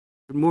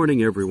Good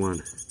morning, everyone.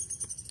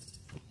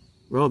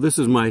 Well, this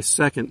is my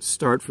second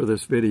start for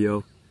this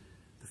video.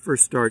 The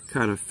first start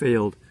kind of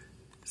failed.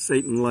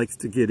 Satan likes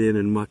to get in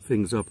and muck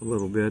things up a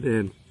little bit,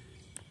 and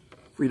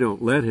if we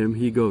don't let him,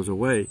 he goes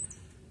away.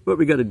 But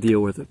we got to deal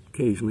with it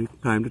occasionally,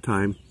 time to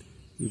time.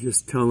 You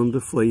just tell him to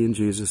flee in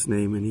Jesus'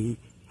 name, and he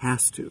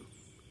has to.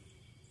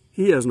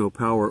 He has no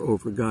power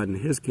over God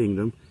and his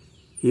kingdom.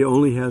 He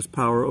only has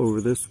power over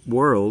this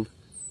world,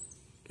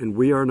 and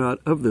we are not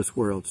of this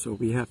world, so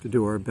we have to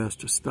do our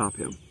best to stop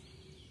him.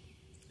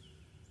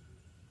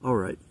 All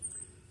right.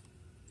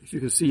 As you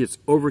can see, it's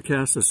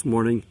overcast this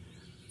morning.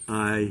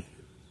 I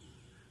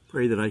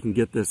pray that I can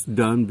get this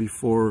done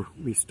before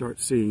we start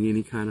seeing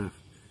any kind of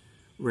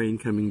rain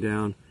coming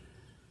down.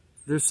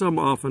 There's some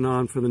off and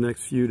on for the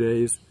next few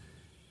days.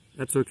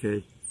 That's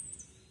okay.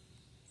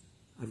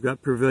 I've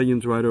got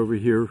pavilions right over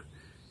here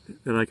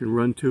that I can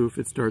run to if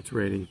it starts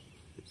raining.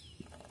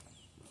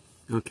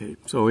 Okay,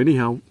 so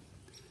anyhow,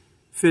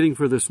 fitting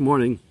for this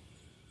morning,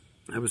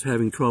 I was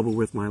having trouble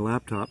with my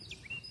laptop.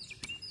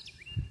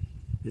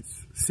 It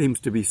seems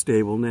to be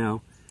stable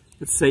now,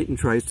 but Satan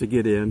tries to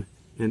get in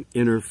and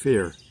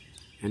interfere,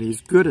 and he's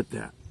good at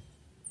that.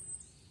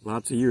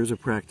 Lots of years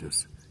of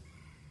practice.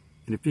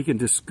 And if he can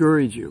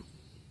discourage you,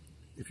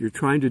 if you're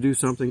trying to do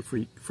something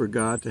for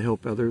God to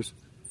help others,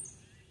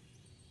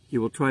 he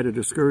will try to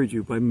discourage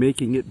you by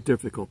making it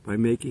difficult, by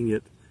making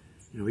it,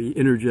 he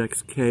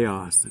interjects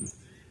chaos and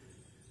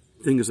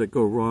things that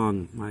go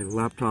wrong. My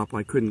laptop,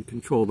 I couldn't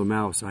control the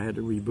mouse. I had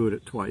to reboot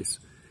it twice.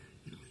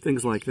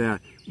 Things like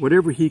that.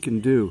 Whatever he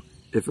can do,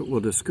 if it will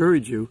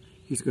discourage you,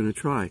 he's going to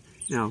try.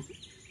 Now,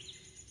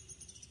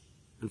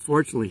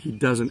 unfortunately, he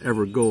doesn't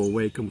ever go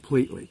away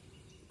completely.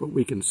 But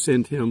we can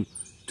send him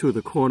to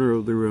the corner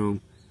of the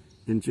room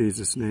in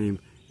Jesus' name,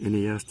 and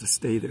he has to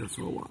stay there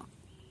for a while.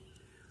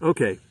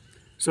 Okay,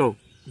 so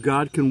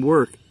God can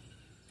work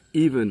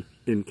even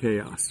in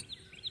chaos.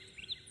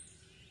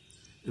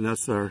 And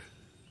that's our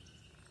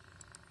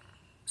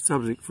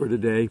subject for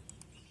today.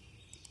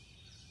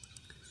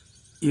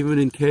 Even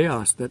in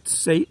chaos that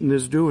Satan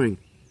is doing,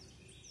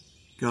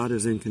 God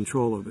is in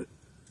control of it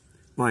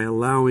by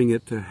allowing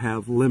it to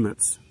have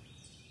limits.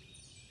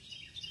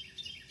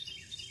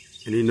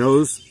 And he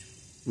knows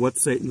what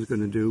Satan's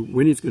going to do,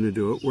 when he's going to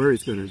do it, where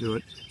he's going to do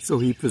it. So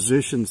he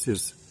positions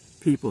his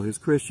people, his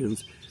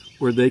Christians,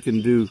 where they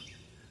can do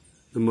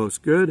the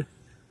most good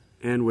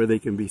and where they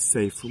can be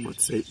safe from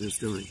what Satan is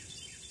doing.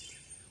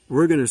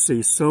 We're going to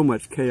see so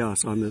much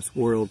chaos on this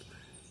world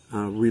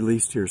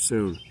released here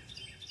soon.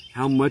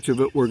 How much of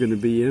it we're going to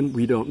be in,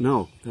 we don't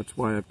know. That's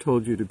why I've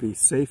told you to be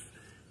safe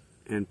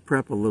and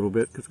prep a little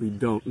bit, because we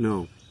don't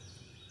know.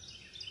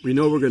 We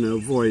know we're going to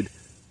avoid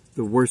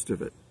the worst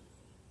of it,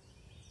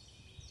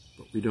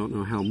 but we don't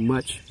know how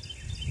much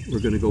we're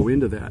going to go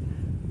into that.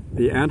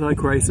 The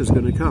Antichrist is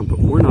going to come, but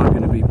we're not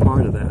going to be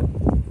part of that.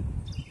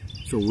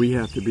 So we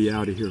have to be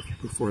out of here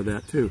before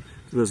that too.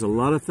 So there's a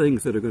lot of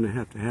things that are going to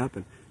have to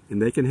happen, and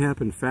they can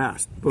happen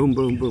fast. Boom,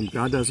 boom, boom.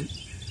 God doesn't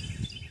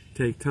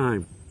take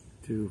time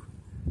to,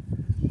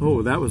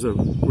 oh, that was a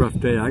rough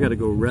day, I got to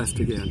go rest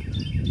again.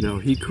 No,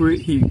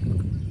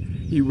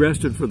 he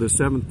rested for the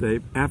seventh day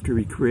after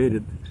he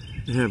created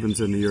the heavens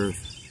and the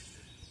earth.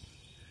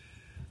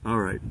 All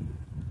right,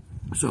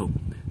 so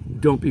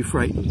don't be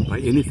frightened by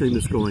anything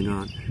that's going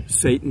on.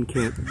 Satan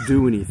can't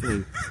do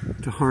anything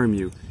to harm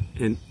you.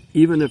 And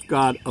even if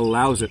God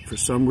allows it for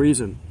some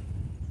reason,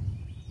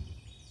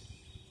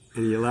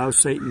 and he allows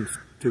Satan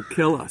to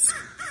kill us,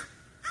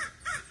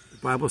 the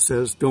Bible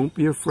says, don't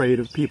be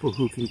afraid of people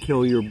who can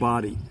kill your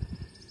body.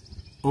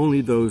 Only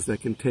those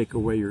that can take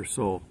away your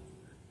soul.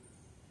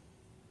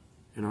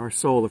 And our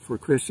soul, if we're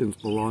Christians,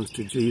 belongs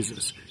to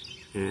Jesus.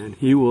 And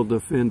he will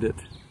defend it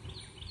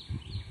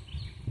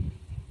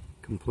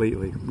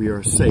completely. We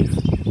are safe.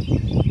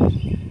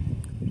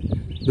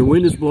 The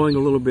wind is blowing a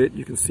little bit.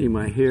 You can see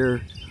my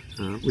hair,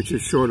 which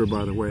is shorter,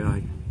 by the way.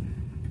 I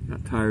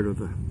got tired of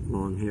the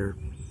long hair.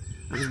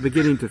 I was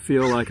beginning to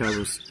feel like I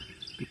was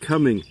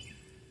becoming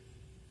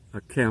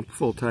a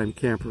full-time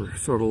camper,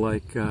 sort of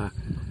like,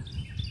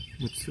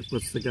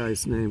 what's the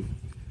guy's name?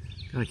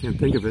 I can't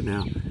think of it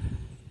now.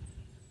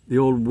 The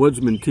old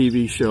Woodsman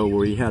TV show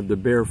where he had the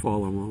bear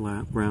follow him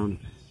around.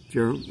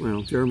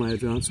 Jeremiah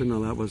Johnson,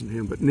 no, that wasn't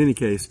him. But in any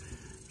case,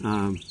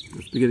 I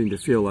was beginning to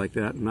feel like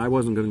that, and I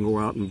wasn't going to go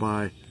out and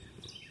buy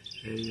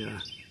a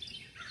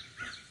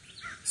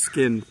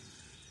skin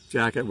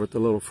jacket with the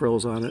little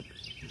frills on it.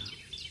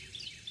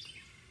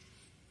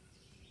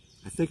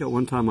 I think at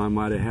one time I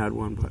might have had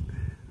one, but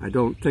I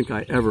don't think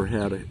I ever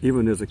had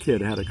even as a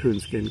kid, had a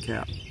coonskin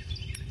cap.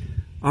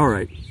 All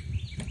right.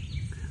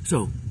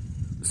 So,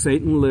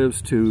 Satan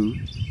lives to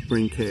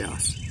bring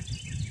chaos.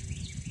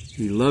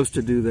 He loves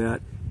to do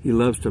that. He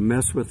loves to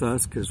mess with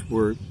us because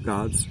we're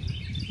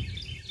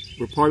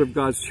part of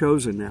God's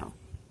chosen now.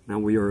 Now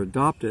we are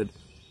adopted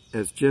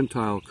as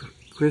Gentile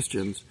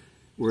Christians.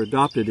 We're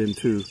adopted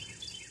into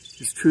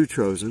his true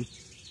chosen,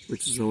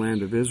 which is the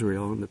land of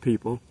Israel and the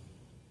people.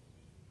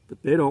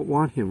 But they don't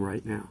want him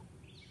right now.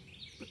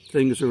 But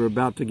things are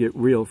about to get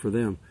real for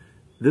them.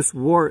 This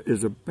war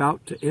is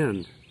about to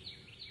end.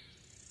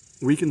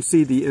 We can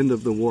see the end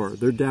of the war.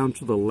 They're down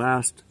to the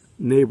last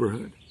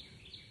neighborhood.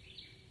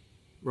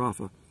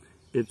 Rafah.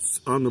 It's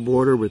on the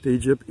border with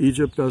Egypt.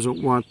 Egypt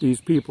doesn't want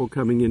these people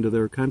coming into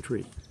their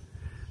country.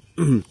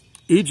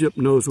 Egypt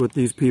knows what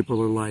these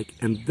people are like,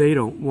 and they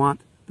don't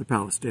want the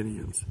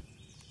Palestinians.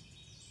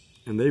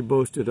 And they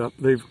boasted up.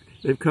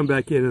 They've come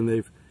back in and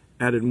they've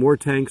added more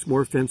tanks,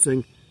 more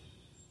fencing.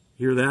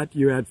 Hear that?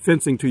 You add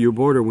fencing to your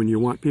border when you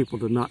want people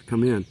to not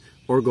come in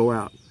or go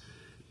out.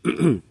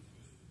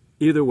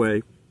 Either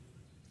way,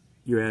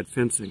 you add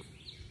fencing.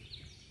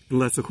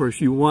 Unless, of course,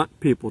 you want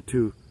people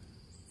to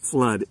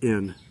flood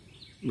in,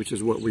 which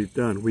is what we've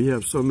done. We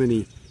have so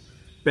many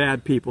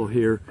bad people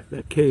here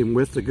that came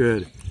with the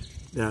good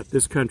that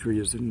this country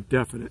is in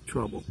definite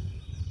trouble.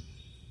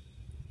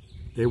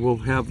 They will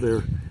have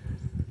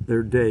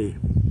their day.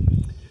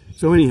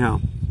 So anyhow,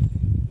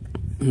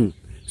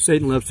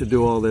 Satan loves to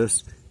do all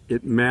this.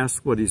 It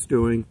masks what he's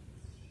doing.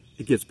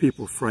 It gets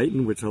people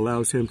frightened, which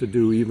allows him to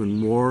do even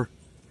more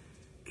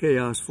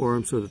chaos for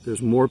him so that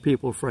there's more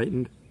people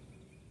frightened.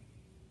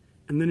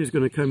 And then he's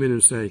going to come in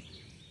and say,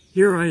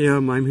 here I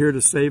am, I'm here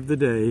to save the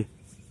day.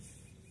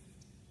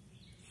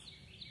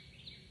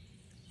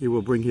 He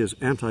will bring his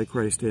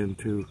Antichrist in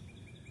to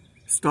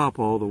stop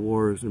all the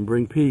wars and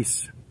bring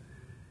peace.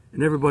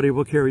 And everybody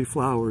will carry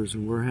flowers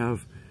and we'll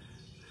have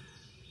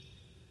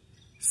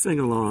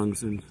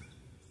sing-alongs and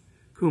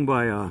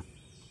kumbaya.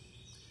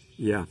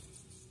 Yeah.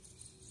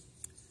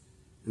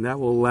 And that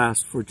will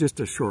last for just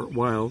a short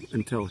while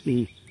until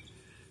he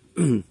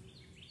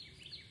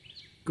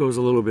goes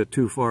a little bit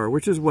too far,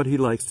 which is what he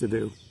likes to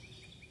do.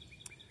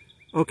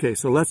 Okay,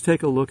 so let's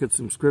take a look at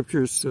some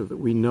scriptures so that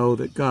we know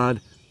that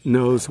God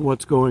knows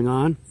what's going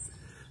on.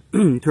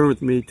 Turn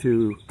with me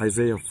to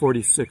Isaiah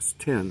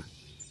 46:10.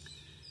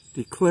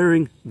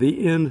 Declaring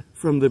the end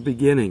from the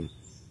beginning,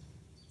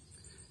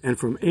 and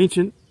from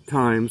ancient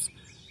times,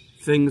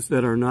 things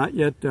that are not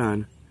yet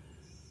done.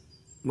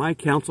 My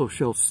counsel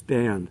shall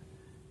stand,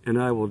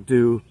 and I will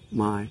do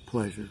my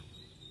pleasure.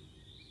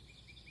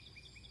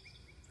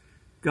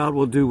 God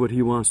will do what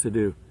he wants to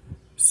do.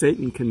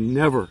 Satan can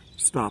never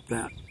stop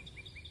that.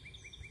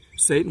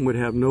 Satan would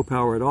have no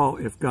power at all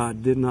if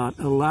God did not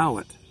allow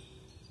it.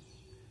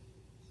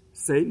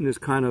 Satan is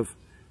kind of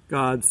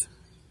God's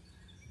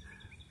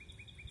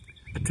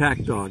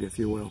attack dog, if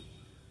you will.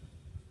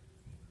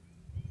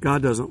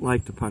 God doesn't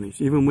like to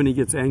punish. Even when he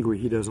gets angry,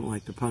 he doesn't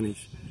like to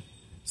punish.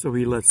 So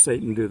he lets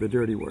Satan do the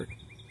dirty work.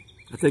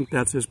 I think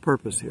that's his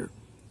purpose here.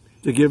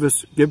 To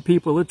give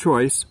people a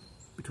choice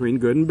between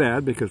good and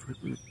bad, because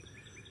we've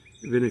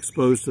been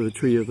exposed to the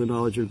tree of the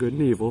knowledge of good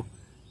and evil,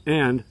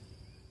 and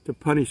to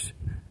punish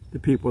the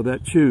people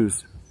that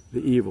choose the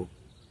evil.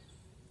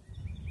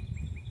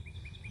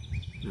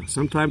 Now,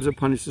 sometimes it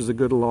punishes the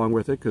good along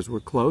with it because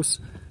we're close.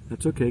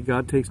 That's okay.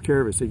 God takes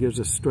care of us. He gives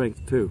us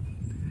strength too.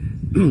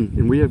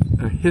 And we have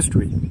a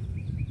history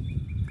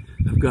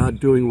of God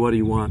doing what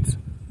he wants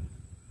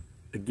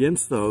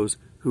against those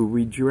who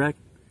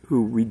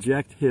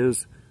reject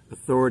his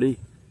authority,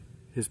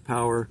 his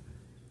power,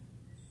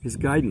 his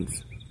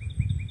guidance.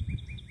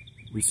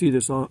 We see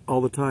this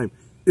all the time.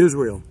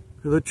 Israel,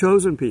 the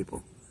chosen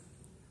people,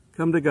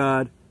 come to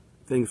God,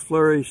 things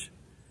flourish,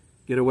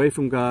 get away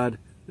from God,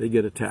 they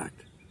get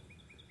attacked.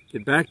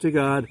 Get back to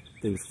God,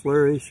 things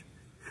flourish,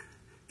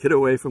 get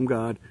away from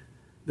God,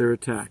 they're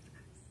attacked.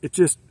 It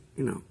just,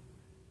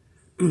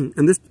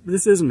 and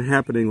this isn't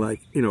happening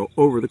like,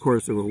 over the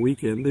course of a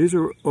weekend. These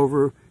are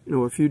over,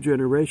 a few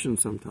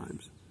generations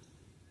sometimes.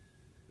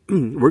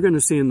 We're going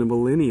to see in the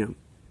millennium,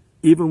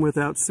 even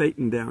without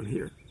Satan down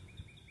here,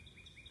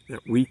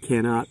 that we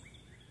cannot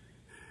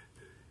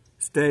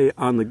stay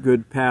on the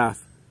good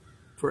path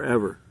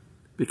forever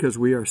because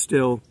we are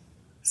still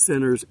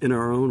sinners in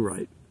our own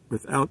right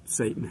without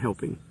Satan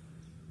helping.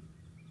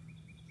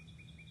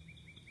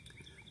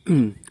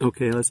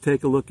 Okay, let's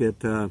take a look at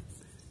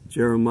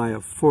Jeremiah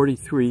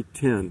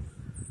 43:10.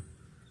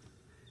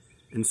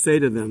 And say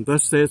to them,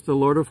 thus saith the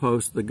Lord of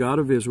hosts, the God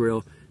of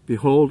Israel,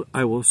 behold,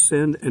 I will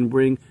send and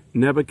bring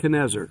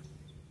Nebuchadnezzar,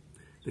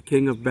 the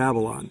king of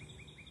Babylon.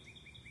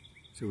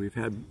 So we've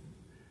had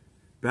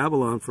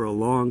Babylon for a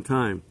long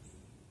time.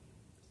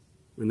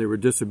 When they were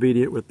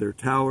disobedient with their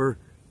tower,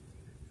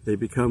 they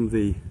become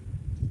the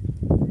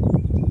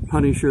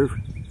punisher.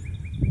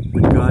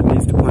 When God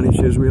needs to punish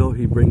Israel,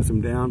 he brings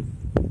them down.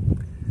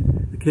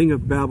 The king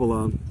of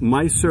Babylon,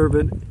 my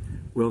servant,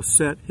 will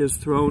set his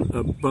throne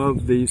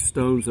above these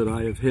stones that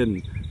I have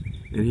hidden,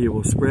 and he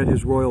will spread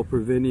his royal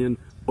pavilion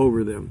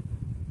over them.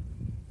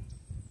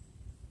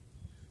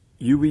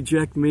 You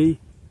reject me,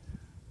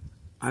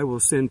 I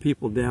will send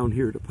people down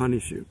here to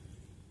punish you.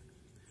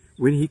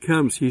 When he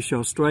comes, he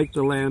shall strike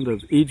the land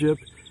of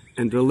Egypt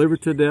and deliver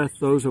to death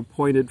those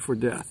appointed for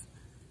death,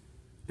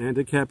 and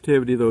to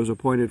captivity those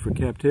appointed for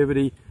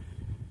captivity,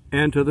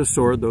 and to the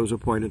sword those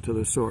appointed to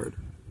the sword.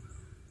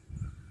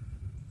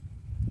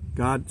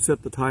 God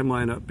set the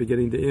timeline up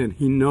beginning to end.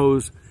 He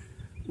knows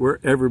where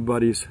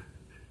everybody's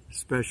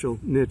special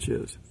niche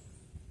is.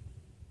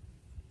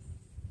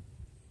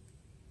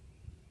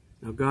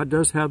 Now God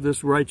does have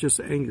this righteous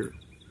anger.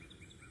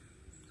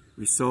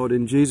 We saw it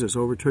in Jesus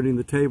overturning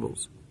the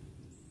tables.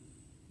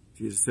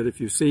 Jesus said, if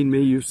you've seen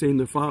me, you've seen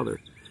the Father.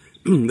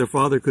 The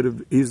Father could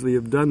have easily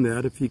have done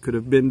that if he could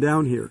have been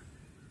down here.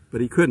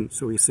 But he couldn't,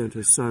 so he sent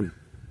his Son.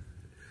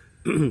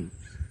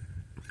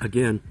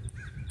 Again,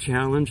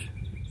 challenge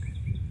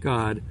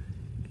God,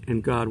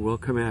 and God will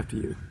come after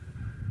you.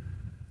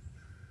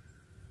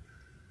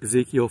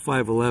 Ezekiel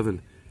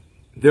 5:11.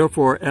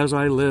 Therefore, as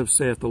I live,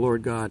 saith the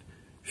Lord God,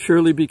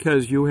 surely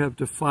because you have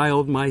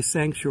defiled my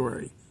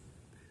sanctuary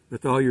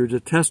with all your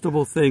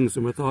detestable things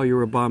and with all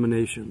your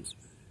abominations.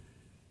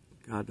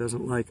 God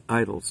doesn't like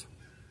idols.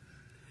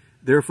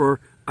 Therefore,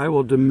 I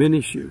will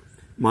diminish you.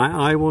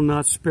 My eye will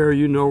not spare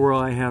you, nor will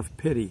I have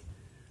pity.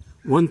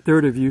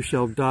 1/3 of you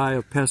shall die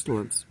of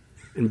pestilence,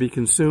 and be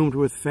consumed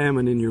with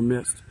famine in your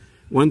midst.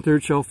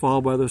 1/3 shall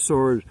fall by the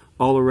sword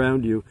all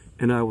around you,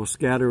 and I will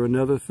scatter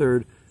another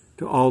 1/3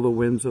 to all the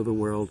winds of the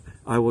world.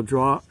 I will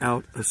draw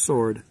out a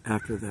sword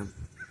after them.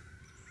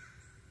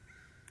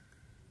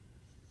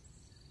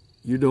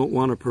 You don't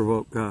want to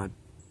provoke God.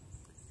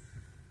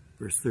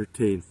 Verse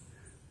 13.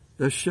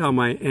 Thus shall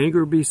my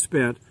anger be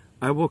spent.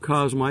 I will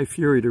cause my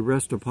fury to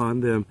rest upon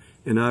them,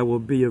 and I will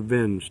be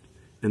avenged.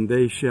 And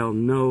they shall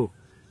know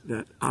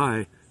that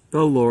I,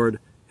 the Lord,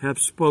 have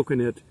spoken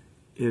it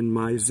in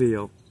my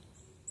zeal,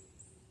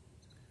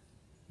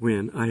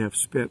 when I have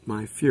spent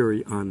my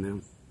fury on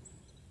them.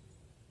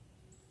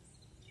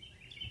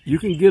 You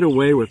can get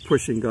away with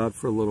pushing God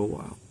for a little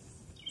while.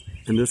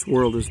 And this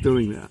world is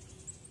doing that.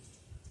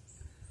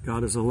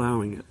 God is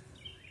allowing it.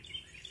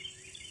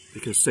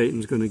 Because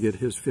Satan's going to get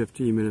his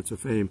 15 minutes of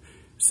fame.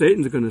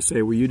 Satan's going to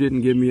say, well, you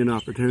didn't give me an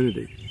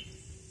opportunity.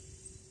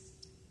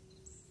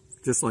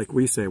 Just like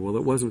we say, well,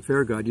 it wasn't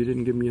fair, God, you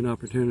didn't give me an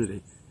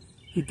opportunity.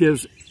 He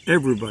gives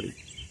everybody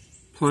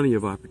plenty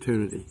of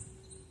opportunity.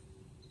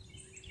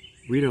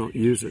 We don't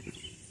use it.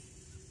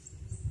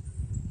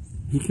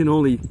 He can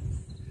only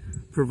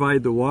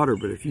provide the water,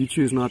 but if you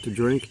choose not to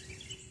drink,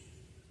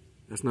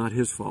 that's not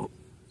his fault.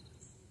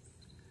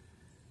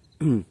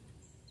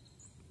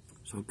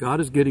 So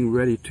God is getting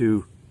ready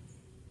to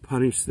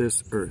punish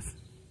this earth.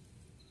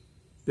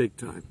 Big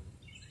time.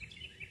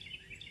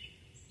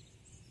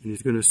 And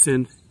he's going to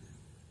send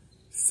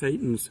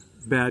Satan's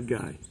bad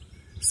guy,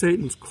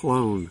 Satan's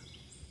clone.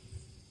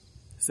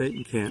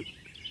 Satan can't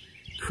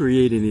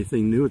create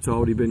anything new. It's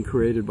already been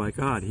created by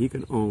God. He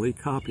can only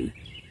copy.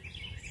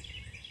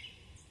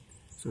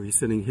 So he's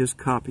sending his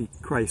copy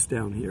Christ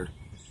down here.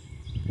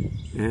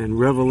 And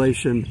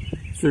Revelation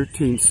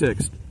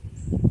 13:6.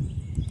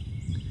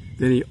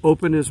 Then he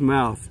opened his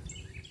mouth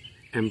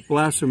and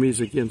blasphemies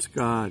against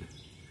God,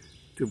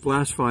 to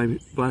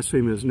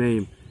blaspheme his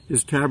name,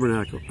 his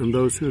tabernacle, and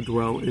those who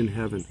dwell in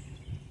heaven.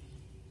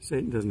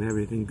 Satan doesn't have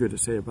anything good to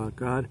say about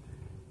God.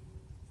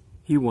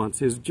 He wants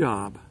his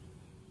job.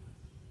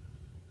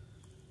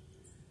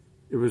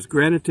 It was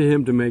granted to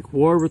him to make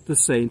war with the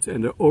saints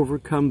and to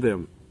overcome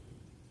them.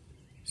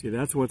 See,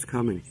 that's what's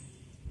coming.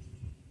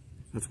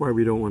 That's why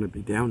we don't want to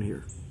be down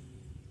here.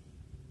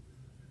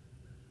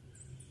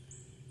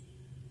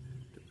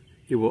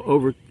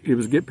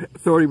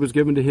 Authority was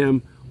given to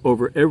him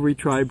over every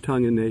tribe,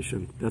 tongue, and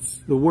nation. That's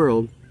the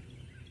world,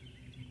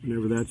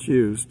 whenever that's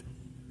used.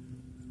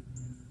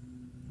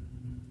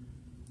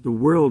 The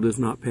world is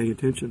not paying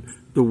attention.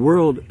 The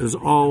world is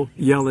all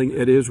yelling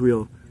at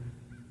Israel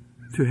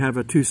to have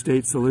a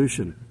two-state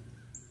solution.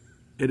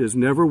 It has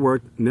never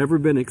worked, never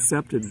been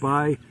accepted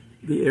by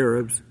the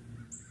Arabs.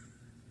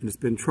 And it's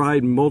been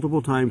tried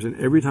multiple times, and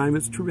every time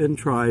it's been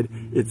tried,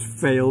 it's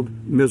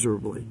failed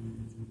miserably.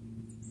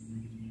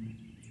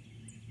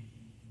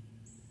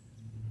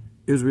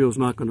 Israel's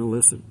not going to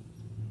listen.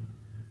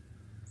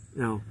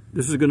 Now,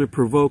 this is going to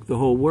provoke the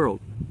whole world.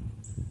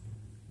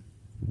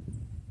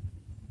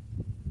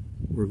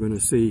 We're going to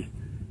see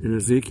an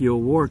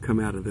Ezekiel war come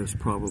out of this,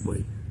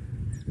 probably.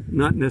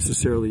 Not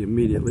necessarily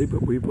immediately,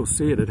 but we will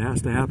see it. It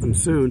has to happen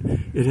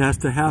soon. It has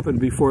to happen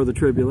before the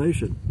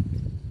tribulation.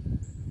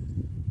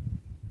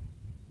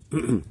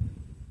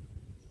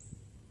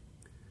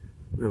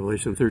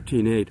 Revelation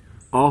 13:8.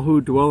 All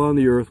who dwell on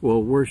the earth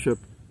will worship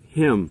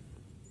him,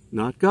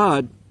 not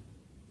God,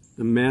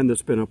 the man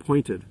that's been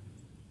appointed,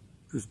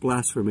 who's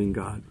blaspheming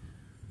God.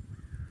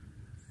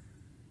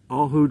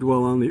 All who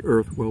dwell on the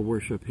earth will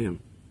worship him.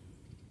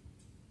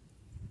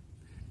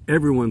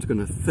 Everyone's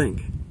going to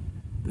think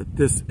that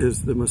this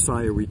is the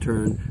Messiah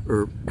return,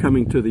 or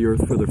coming to the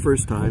earth for the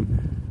first time.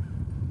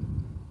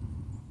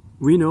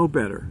 We know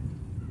better.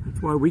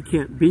 That's why we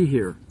can't be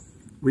here.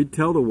 We'd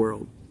tell the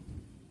world,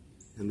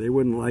 and they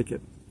wouldn't like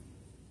it.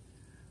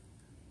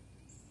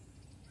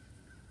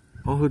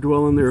 All who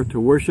dwell on the earth to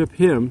worship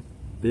him,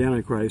 the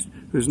Antichrist,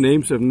 whose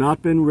names have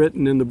not been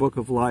written in the book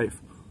of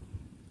life,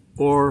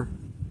 or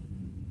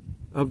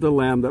of the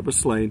Lamb that was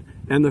slain,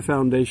 and the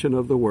foundation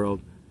of the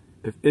world.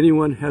 If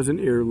anyone has an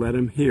ear, let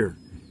him hear.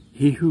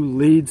 He who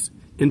leads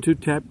into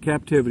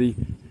captivity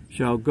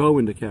shall go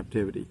into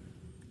captivity.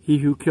 He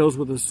who kills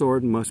with a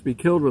sword must be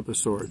killed with a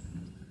sword.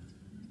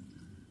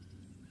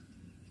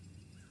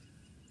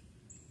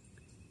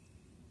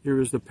 Here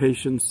is the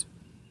patience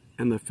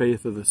and the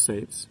faith of the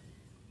saints.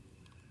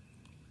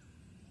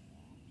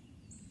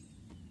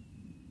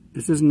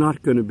 This is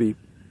not going to be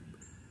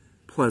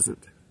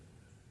pleasant.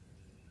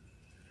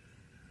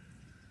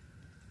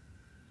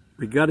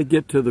 We got to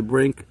get to the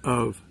brink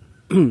of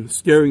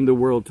scaring the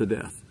world to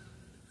death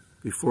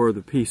before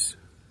the peace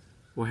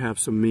will have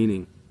some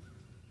meaning.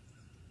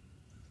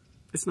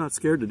 It's not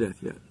scared to death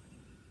yet.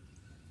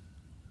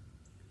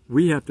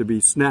 We have to be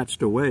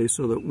snatched away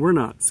so that we're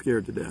not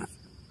scared to death.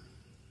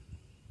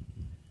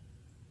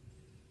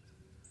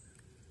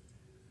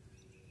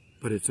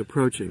 But it's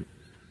approaching.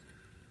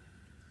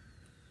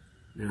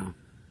 Now,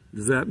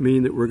 does that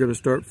mean that we're going to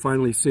start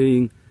finally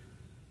seeing,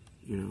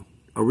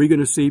 are we going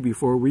to see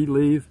before we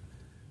leave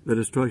the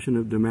destruction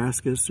of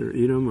Damascus or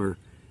Edom or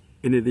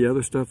any of the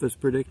other stuff that's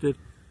predicted?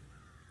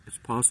 It's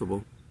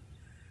possible.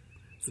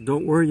 So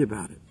don't worry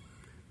about it.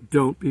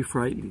 Don't be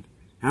frightened.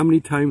 How many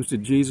times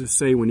did Jesus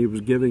say when he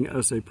was giving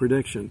us a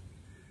prediction?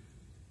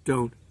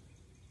 Don't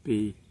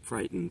be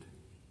frightened.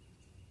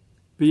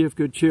 Be of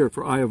good cheer,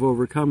 for I have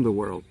overcome the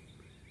world.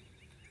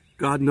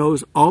 God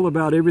knows all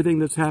about everything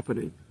that's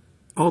happening,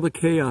 all the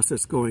chaos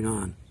that's going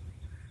on,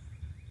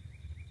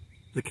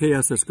 the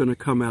chaos that's going to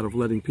come out of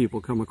letting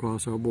people come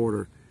across our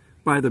border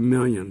by the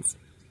millions.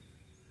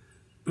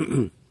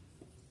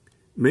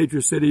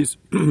 Major cities,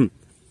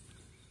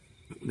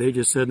 they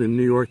just said in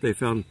New York they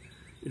found,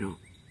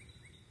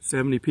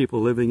 70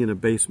 people living in a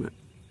basement,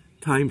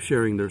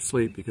 time-sharing their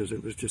sleep because there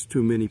was just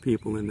too many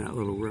people in that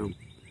little room.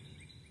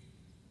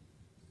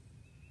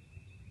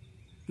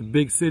 The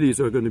big cities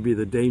are going to be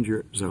the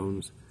danger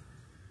zones.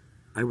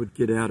 I would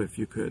get out if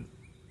you could.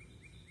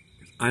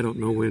 I don't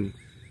know when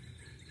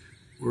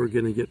we're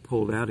going to get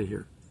pulled out of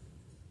here.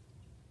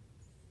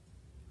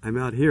 I'm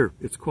out here.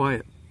 It's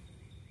quiet.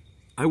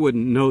 I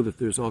wouldn't know that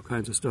there's all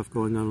kinds of stuff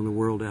going on in the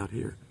world out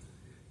here.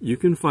 You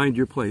can find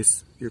your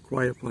place, your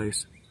quiet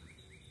place.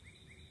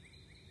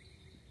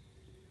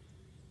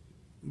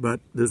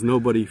 But there's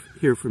nobody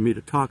here for me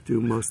to talk to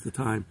most of the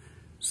time,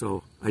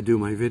 so I do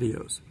my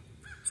videos,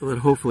 so that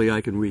hopefully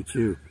I can reach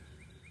you.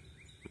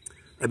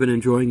 I've been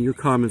enjoying your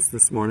comments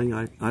this morning.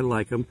 I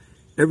like them.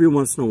 Every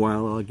once in a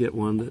while I'll get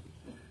one that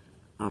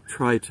I'll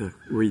try to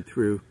read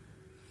through,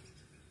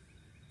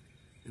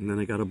 and then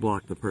I got to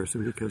block the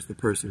person because the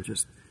person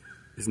just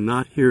is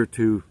not here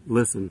to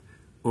listen,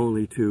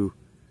 only to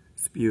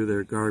spew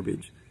their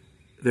garbage.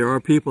 There are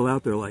people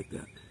out there like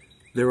that.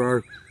 There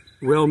are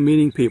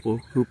well-meaning people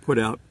who put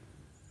out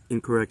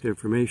incorrect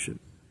information.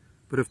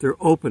 But if they're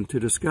open to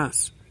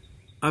discuss,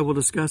 I will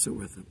discuss it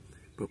with them.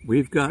 But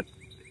we've got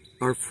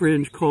our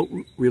fringe cult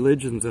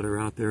religions that are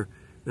out there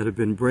that have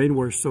been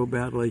brainwashed so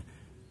badly,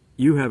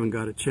 you haven't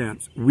got a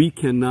chance. We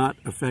cannot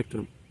affect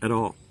them at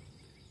all.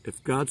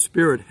 If God's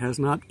Spirit has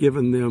not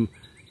given them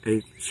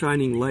a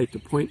shining light to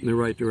point in the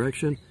right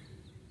direction,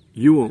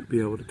 you won't be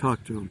able to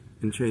talk to them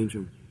and change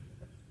them.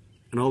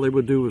 And all they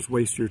would do is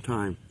waste your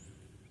time.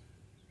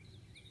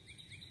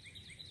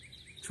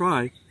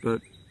 Try,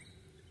 but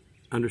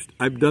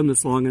I've done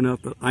this long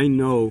enough that I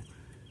know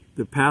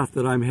the path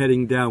that I'm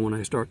heading down when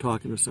I start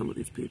talking to some of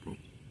these people.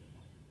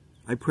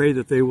 I pray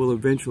that they will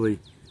eventually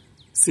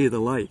see the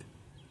light,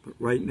 but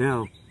right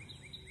now,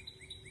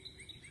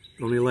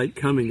 the only light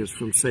coming is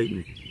from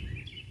Satan.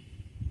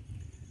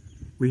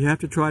 We have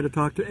to try to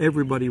talk to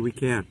everybody we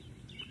can,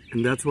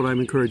 and that's what I'm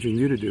encouraging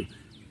you to do.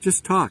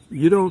 Just talk.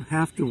 You don't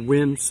have to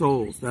win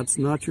souls. That's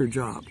not your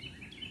job.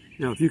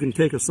 Now, if you can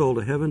take a soul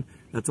to heaven,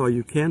 that's all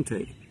you can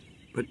take.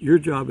 But your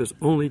job is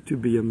only to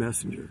be a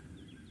messenger.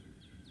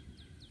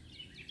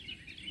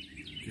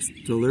 Just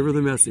deliver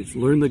the message.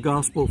 Learn the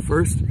gospel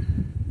first.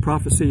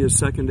 Prophecy is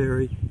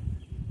secondary.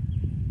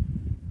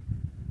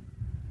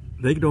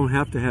 They don't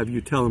have to have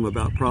you tell them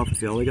about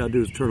prophecy. All they got to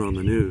do is turn on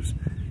the news.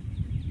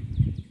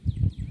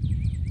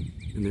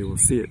 And they will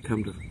see it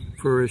come to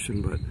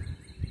fruition. But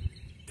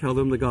tell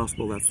them the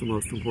gospel. That's the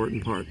most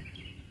important part.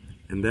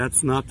 And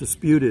that's not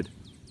disputed.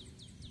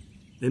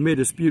 They may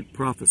dispute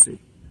prophecy.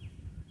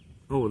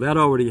 Oh, that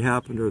already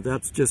happened, or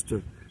that's just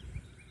a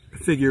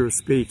figure of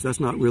speech.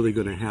 That's not really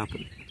going to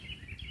happen.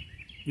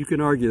 You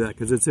can argue that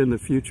because it's in the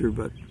future,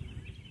 but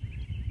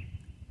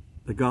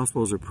the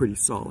Gospels are pretty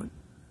solid.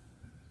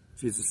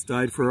 Jesus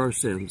died for our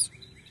sins.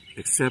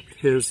 Accept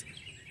his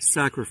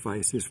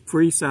sacrifice, his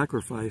free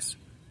sacrifice.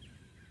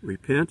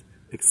 Repent,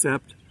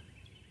 accept,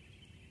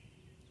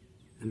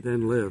 and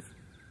then live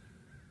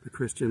the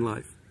Christian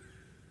life.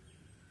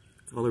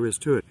 That's all there is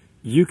to it.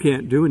 You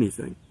can't do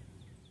anything.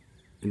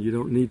 And you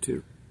don't need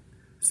to.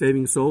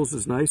 Saving souls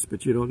is nice,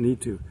 but you don't need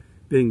to.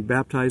 Being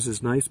baptized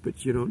is nice,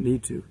 but you don't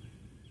need to.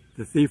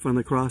 The thief on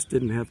the cross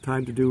didn't have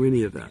time to do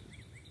any of that.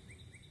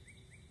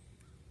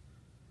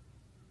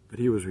 But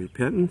he was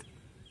repentant,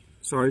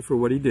 sorry for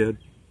what he did,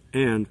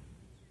 and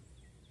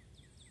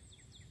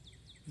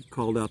he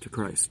called out to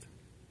Christ.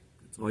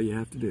 That's all you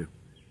have to do.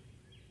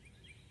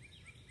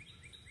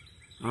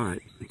 All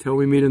right, until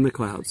we meet in the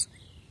clouds,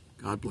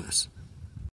 God bless.